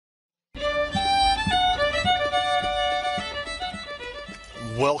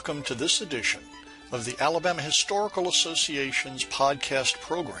Welcome to this edition of the Alabama Historical Association's podcast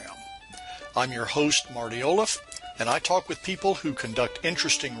program. I'm your host, Marty Olaf, and I talk with people who conduct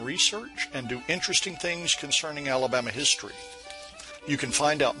interesting research and do interesting things concerning Alabama history. You can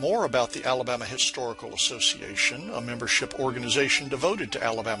find out more about the Alabama Historical Association, a membership organization devoted to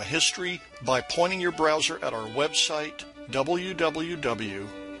Alabama history, by pointing your browser at our website,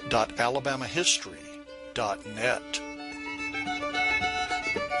 www.alabamahistory.net.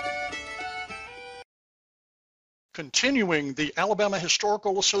 Continuing the Alabama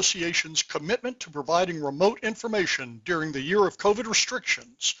Historical Association's commitment to providing remote information during the year of COVID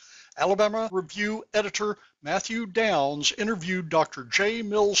restrictions, Alabama Review editor Matthew Downs interviewed Dr. J.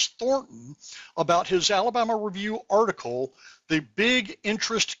 Mills Thornton about his Alabama Review article, The Big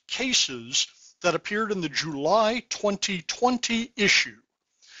Interest Cases, that appeared in the July 2020 issue.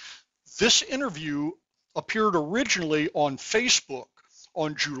 This interview appeared originally on Facebook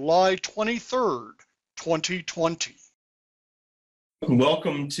on July 23rd, 2020.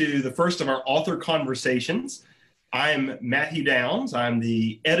 Welcome to the first of our author conversations. I'm Matthew Downs. I'm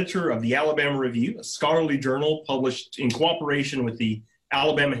the editor of the Alabama Review, a scholarly journal published in cooperation with the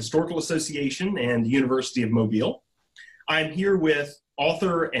Alabama Historical Association and the University of Mobile. I'm here with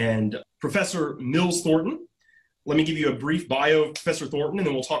author and Professor Mills Thornton. Let me give you a brief bio of Professor Thornton, and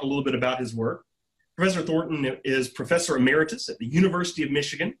then we'll talk a little bit about his work. Professor Thornton is Professor Emeritus at the University of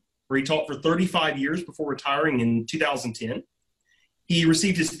Michigan, where he taught for 35 years before retiring in 2010. He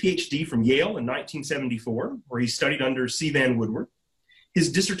received his PhD from Yale in 1974, where he studied under C. Vann Woodward. His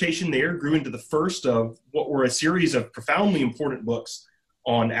dissertation there grew into the first of what were a series of profoundly important books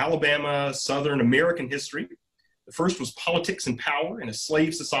on Alabama, Southern American history. The first was Politics and Power in a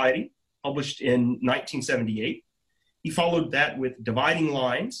Slave Society, published in 1978. He followed that with Dividing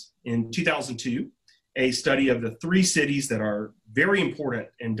Lines in 2002, a study of the three cities that are very important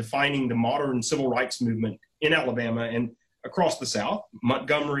in defining the modern civil rights movement in Alabama and across the South,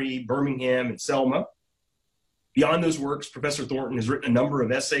 Montgomery, Birmingham, and Selma. Beyond those works, Professor Thornton has written a number of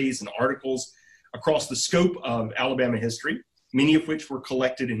essays and articles across the scope of Alabama history, many of which were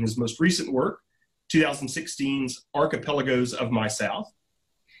collected in his most recent work, 2016's Archipelagos of My South.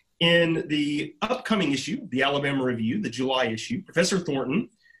 In the upcoming issue, the Alabama Review, the July issue, Professor Thornton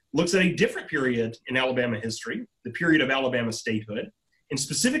looks at a different period in Alabama history, the period of Alabama statehood, and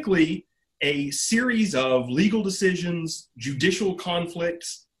specifically a series of legal decisions, judicial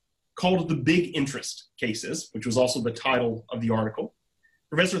conflicts called the Big Interest Cases, which was also the title of the article.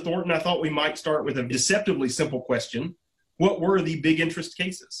 Professor Thornton, I thought we might start with a deceptively simple question. What were the Big Interest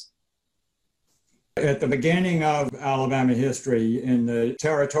Cases? At the beginning of Alabama history, in the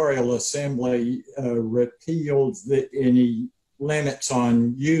Territorial Assembly repealed any limits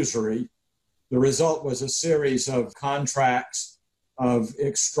on usury. The result was a series of contracts of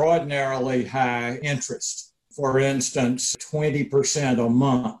extraordinarily high interest. For instance, 20% a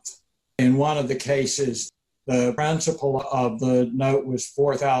month. In one of the cases, the principal of the note was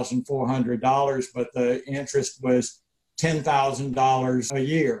 $4,400, but the interest was $10,000 a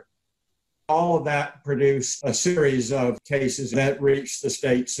year. All of that produced a series of cases that reached the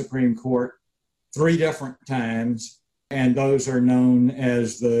state Supreme Court 3 different times, and those are known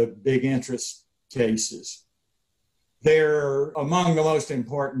as the Big Interest Cases. They're among the most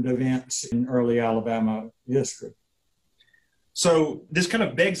important events in early Alabama history. So this kind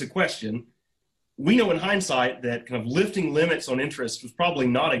of begs a question. We know in hindsight that kind of lifting limits on interest was probably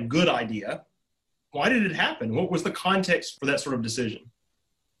not a good idea. Why did it happen? What was the context for that sort of decision?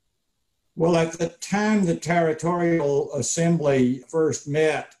 Well, at the time the Territorial Assembly first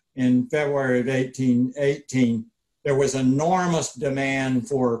met in February of 1818, there was enormous demand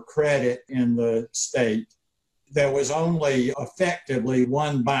for credit in the state. There was only effectively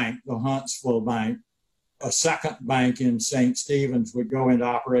one bank, the Huntsville Bank. A second bank in St. Stephen's would go into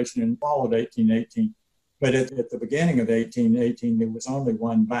operation in the fall of 1818. But at the beginning of 1818, there was only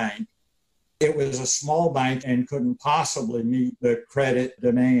one bank. It was a small bank and couldn't possibly meet the credit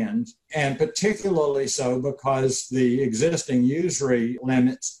demands, and particularly so because the existing usury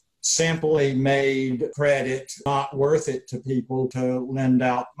limits simply made credit not worth it to people to lend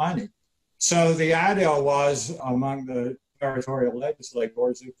out money. So the idea was among the territorial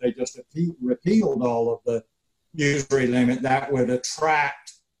legislators, if they just repealed all of the usury limit, that would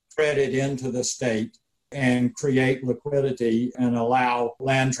attract credit into the state and create liquidity and allow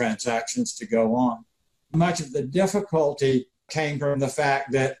land transactions to go on. Much of the difficulty came from the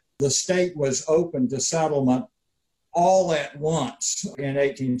fact that the state was open to settlement all at once in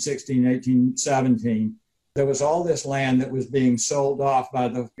 1816, 1817. There was all this land that was being sold off by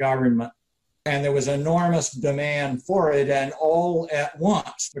the government And there was enormous demand for it, and all at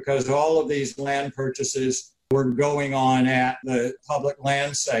once, because all of these land purchases were going on at the public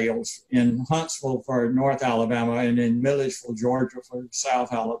land sales in Huntsville for North Alabama and in Milledgeville, Georgia for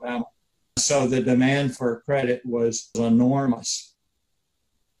South Alabama. So the demand for credit was enormous.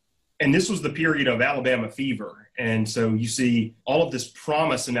 And this was the period of Alabama fever. And so you see all of this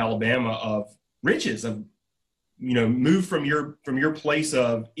promise in Alabama of riches, of move from your place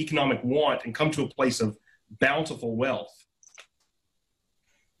of economic want and come to a place of bountiful wealth.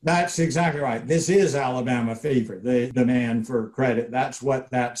 That's exactly right. This is Alabama fever, the demand for credit. That's what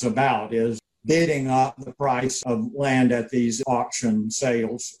that's about, is bidding up the price of land at these auction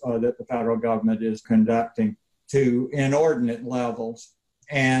sales that the federal government is conducting to inordinate levels.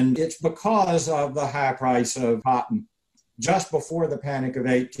 And it's because of the high price of cotton. Just before the Panic of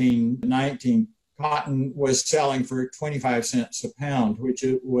 1819, cotton was selling for 25 cents a pound, which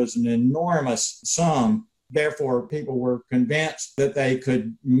was an enormous sum. Therefore, people were convinced that they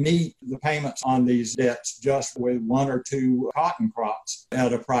could meet the payments on these debts just with one or two cotton crops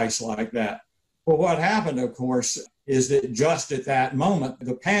at a price like that. Well, what happened, of course, is that just at that moment,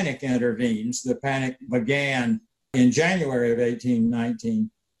 the panic intervenes. The panic began in January of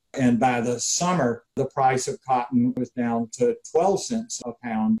 1819. And by the summer, the price of cotton was down to 12 cents a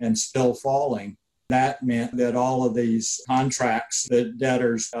pound and still falling. That meant that all of these contracts that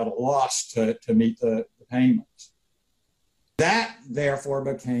debtors had lost to meet the payments. That, therefore,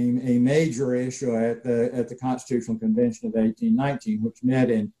 became a major issue at the Constitutional Convention of 1819, which met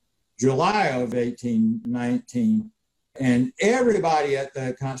in July of 1819. And everybody at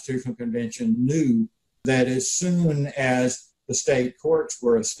the Constitutional Convention knew that as soon as the state courts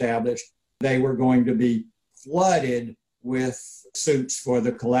were established, they were going to be flooded with suits for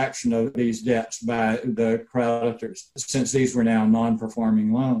the collection of these debts by the creditors, since these were now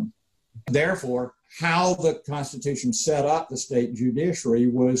non-performing loans. Therefore, how the Constitution set up the state judiciary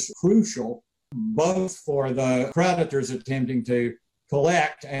was crucial, both for the creditors attempting to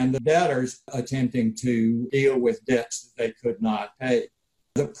collect and the debtors attempting to deal with debts that they could not pay.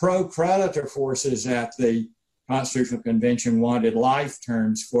 The pro-creditor forces at the Constitutional Convention wanted life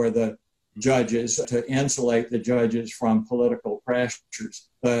terms for the judges to insulate the judges from political pressures.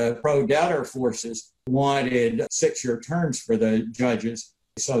 The pro-debtor forces wanted 6-year terms for the judges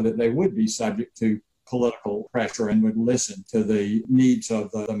so that they would be subject to political pressure and would listen to the needs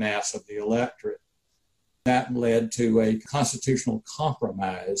of the mass of the electorate. That led to a constitutional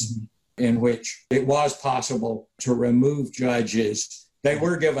compromise in which it was possible to remove judges. They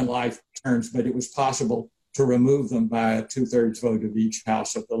were given life terms, but it was possible to remove them by a 2/3 vote of each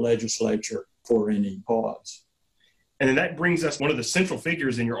house of the legislature for any cause. And then that brings us one of the central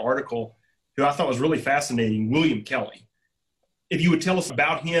figures in your article, who I thought was really fascinating, William Kelley. If you would tell us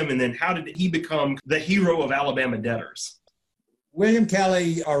about him, and then how did he become the hero of Alabama debtors? William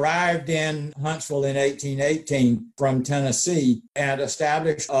Kelley arrived in Huntsville in 1818 from Tennessee and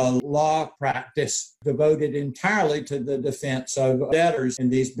established a law practice devoted entirely to the defense of debtors in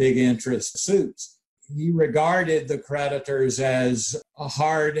these big interest suits. He regarded the creditors as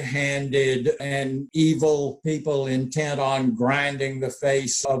hard-handed and evil people intent on grinding the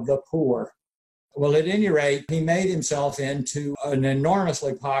face of the poor. Well, at any rate, he made himself into an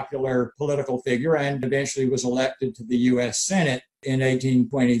enormously popular political figure and eventually was elected to the U.S. Senate in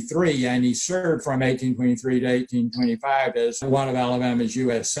 1823, and he served from 1823 to 1825 as one of Alabama's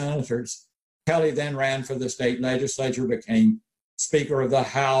U.S. senators. Kelley then ran for the state legislature, became Speaker of the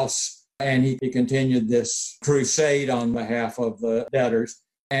House, and he continued this crusade on behalf of the debtors.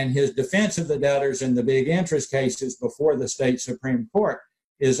 And his defense of the debtors in the big interest cases before the state Supreme Court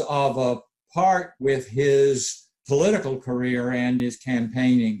is of a part with his political career and his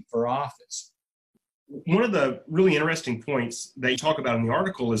campaigning for office. One of the really interesting points that you talk about in the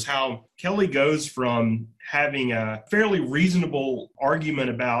article is how Kelley goes from having a fairly reasonable argument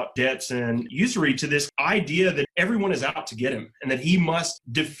about debts and usury to this idea that everyone is out to get him and that he must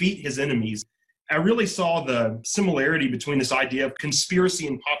defeat his enemies. I really saw the similarity between this idea of conspiracy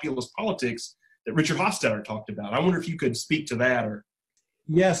and populist politics that Richard Hofstadter talked about. I wonder if you could speak to that.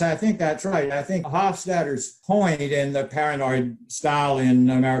 Yes, I think that's right. I think Hofstadter's point in the paranoid style in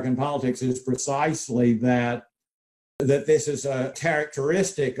American politics is precisely that this is a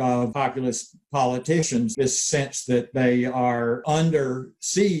characteristic of populist politicians, this sense that they are under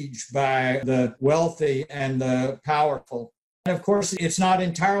siege by the wealthy and the powerful. And of course, it's not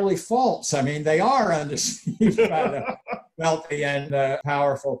entirely false. I mean, they are under siege by the wealthy and the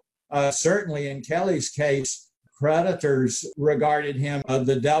powerful. Certainly in Kelley's case, creditors regarded him as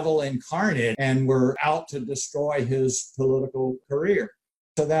the devil incarnate and were out to destroy his political career.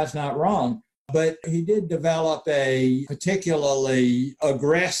 So that's not wrong. But he did develop a particularly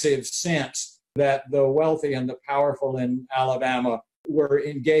aggressive sense that the wealthy and the powerful in Alabama were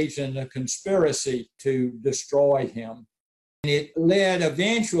engaged in a conspiracy to destroy him. And it led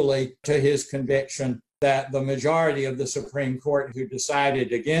eventually to his conviction that the majority of the Supreme Court who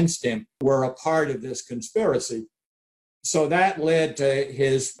decided against him were a part of this conspiracy. So that led to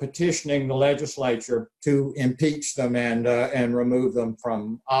his petitioning the legislature to impeach them and remove them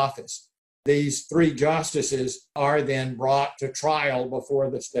from office. These three justices are then brought to trial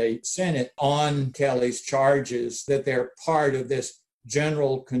before the state Senate on Kelly's charges that they're part of this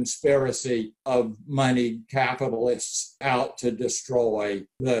general conspiracy of moneyed capitalists out to destroy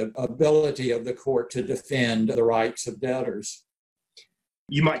the ability of the court to defend the rights of debtors.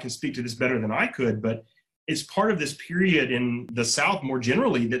 You might can speak to this better than I could, but it's part of this period in the South more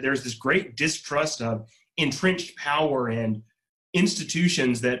generally that there's this great distrust of entrenched power and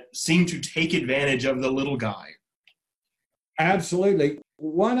institutions that seem to take advantage of the little guy. Absolutely.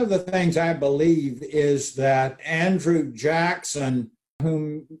 One of the things I believe is that Andrew Jackson,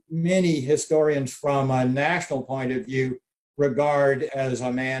 whom many historians from a national point of view regard as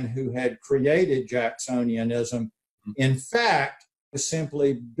a man who had created Jacksonianism, in fact, was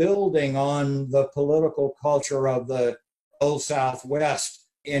simply building on the political culture of the Old Southwest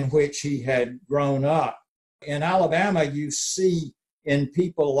in which he had grown up. In Alabama, you see in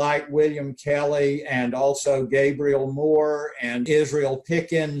people like William Kelly and also Gabriel Moore and Israel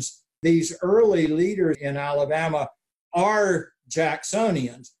Pickens, these early leaders in Alabama are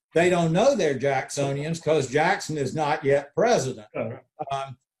Jacksonians. They don't know they're Jacksonians because Jackson is not yet president.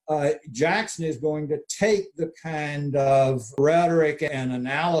 Jackson is going to take the kind of rhetoric and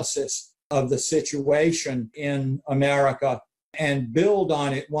analysis of the situation in America and build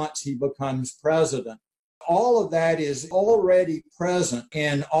on it once he becomes president. All of that is already present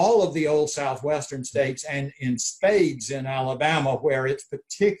in all of the old southwestern states and in spades in Alabama, where it's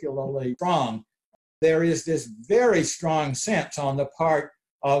particularly strong. There is this very strong sense on the part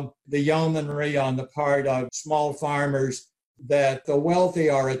of the yeomanry, on the part of small farmers, that the wealthy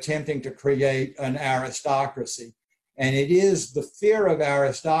are attempting to create an aristocracy. And it is the fear of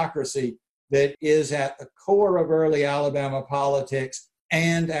aristocracy that is at the core of early Alabama politics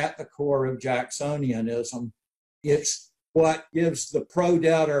and at the core of Jacksonianism. It's what gives the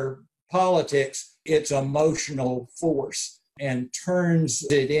pro-debtor politics its emotional force and turns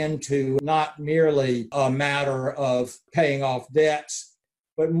it into not merely a matter of paying off debts,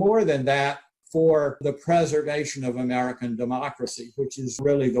 but more than that, for the preservation of American democracy, which is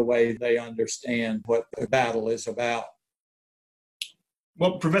really the way they understand what the battle is about.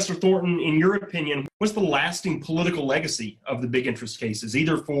 Well, Professor Thornton, in your opinion, what's the lasting political legacy of the big interest cases,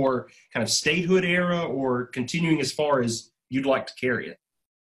 either for kind of statehood era or continuing as far as you'd like to carry it?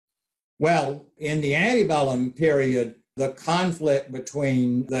 Well, in the antebellum period, the conflict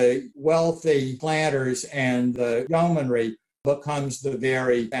between the wealthy planters and the yeomanry becomes the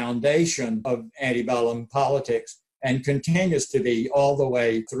very foundation of antebellum politics and continues to be all the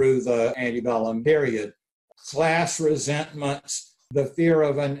way through the antebellum period. Class resentments, the fear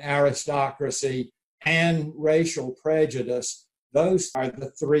of an aristocracy, and racial prejudice, those are the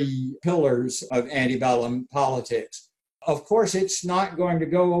three pillars of antebellum politics. Of course, it's not going to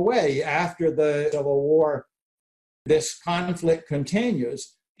go away after the Civil War. This conflict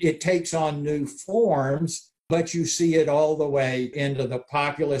continues. It takes on new forms, but you see it all the way into the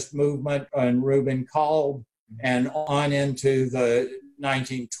populist movement and Reuben Kolb and on into the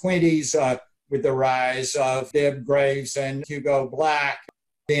 1920s, with the rise of Deb Graves and Hugo Black,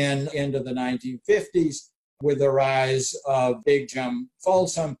 then into the 1950s with the rise of Big Jim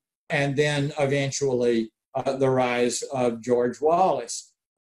Folsom, and then eventually the rise of George Wallace.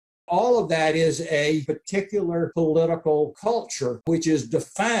 All of that is a particular political culture which is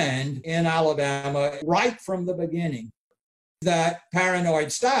defined in Alabama right from the beginning. That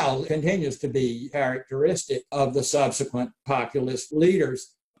paranoid style continues to be characteristic of the subsequent populist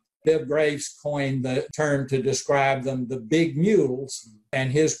leaders. Deb Graves coined the term to describe them, the big mules,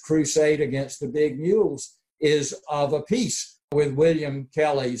 and his crusade against the big mules is of a piece with William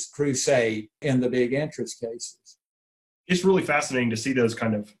Kelly's crusade in the big interest cases. It's really fascinating to see those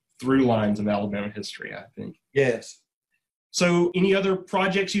kind of through lines of Alabama history, I think. Yes. So any other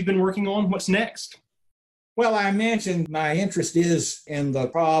projects you've been working on? What's next? Well, I mentioned my interest is in the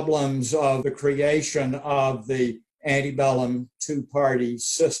problems of the creation of the antebellum two-party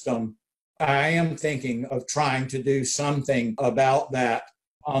system. I am thinking of trying to do something about that.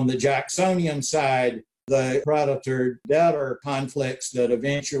 On the Jacksonian side, the creditor-debtor conflicts that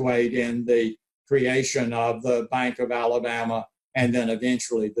eventuate in the creation of the Bank of Alabama and then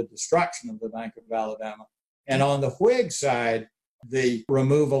eventually the destruction of the Bank of Alabama. And on the Whig side, the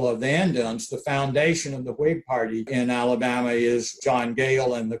removal of the indents. The foundation of the Whig Party in Alabama is John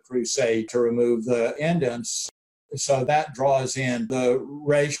Gale and the crusade to remove the indents. So that draws in the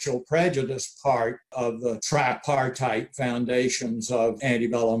racial prejudice part of the tripartite foundations of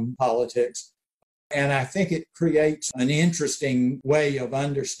antebellum politics. And I think it creates an interesting way of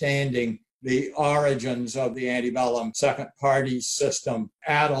understanding the origins of the antebellum second party system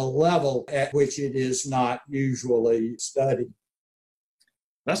at a level at which it is not usually studied.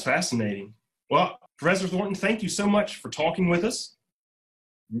 That's fascinating. Well, Professor Thornton, thank you so much for talking with us.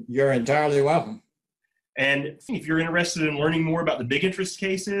 You're entirely welcome. And if you're interested in learning more about the big interest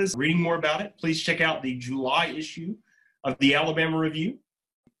cases, reading more about it, please check out the July issue of the Alabama Review.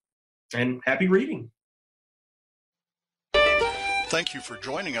 And happy reading. Thank you for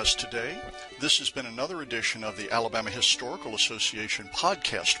joining us today. This has been another edition of the Alabama Historical Association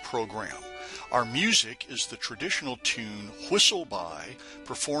podcast program. Our music is the traditional tune Whistle By,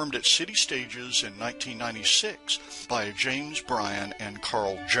 performed at City Stages in 1996 by James Bryan and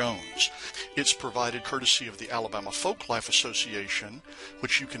Carl Jones. It's provided courtesy of the Alabama Folklife Association,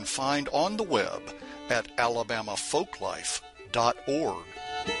 which you can find on the web at alabamafolklife.org.